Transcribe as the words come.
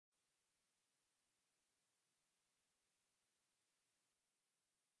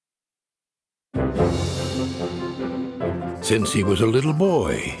Since he was a little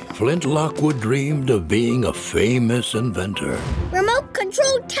boy, Flint Lockwood dreamed of being a famous inventor.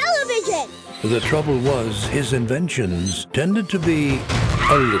 Remote-controlled television! The trouble was, his inventions tended to be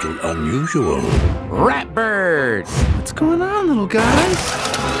a little unusual. Rat birds! What's going on, little guys?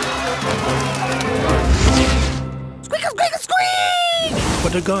 Squeak, squeak, squeak!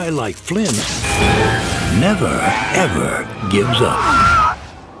 But a guy like Flint never, ever gives up.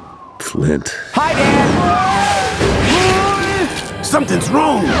 Flint. Hi, Dad! Something's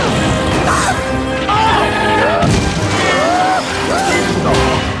wrong!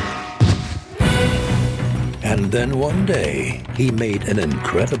 And then one day, he made an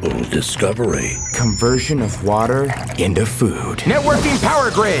incredible discovery. Conversion of water into food. Networking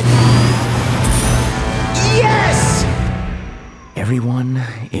power grid! Yes! Everyone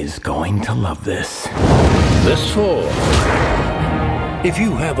is going to love this. This fall, if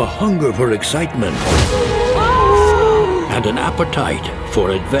you have a hunger for excitement and an appetite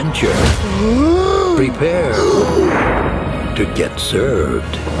for adventure, prepare to get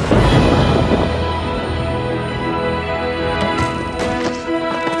served.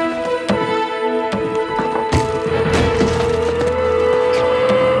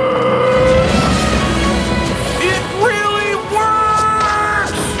 It really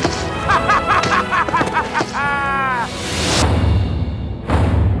works!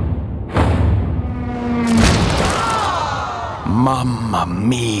 Mamma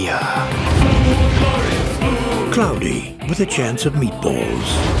mia. Cloudy with a chance of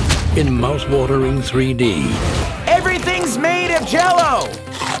meatballs in mouth-watering 3D. Everything's made of Jell-O!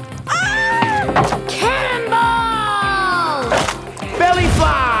 Campbell! Belly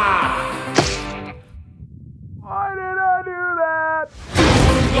flop! Why did I do that?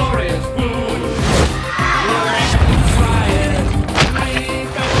 Glorious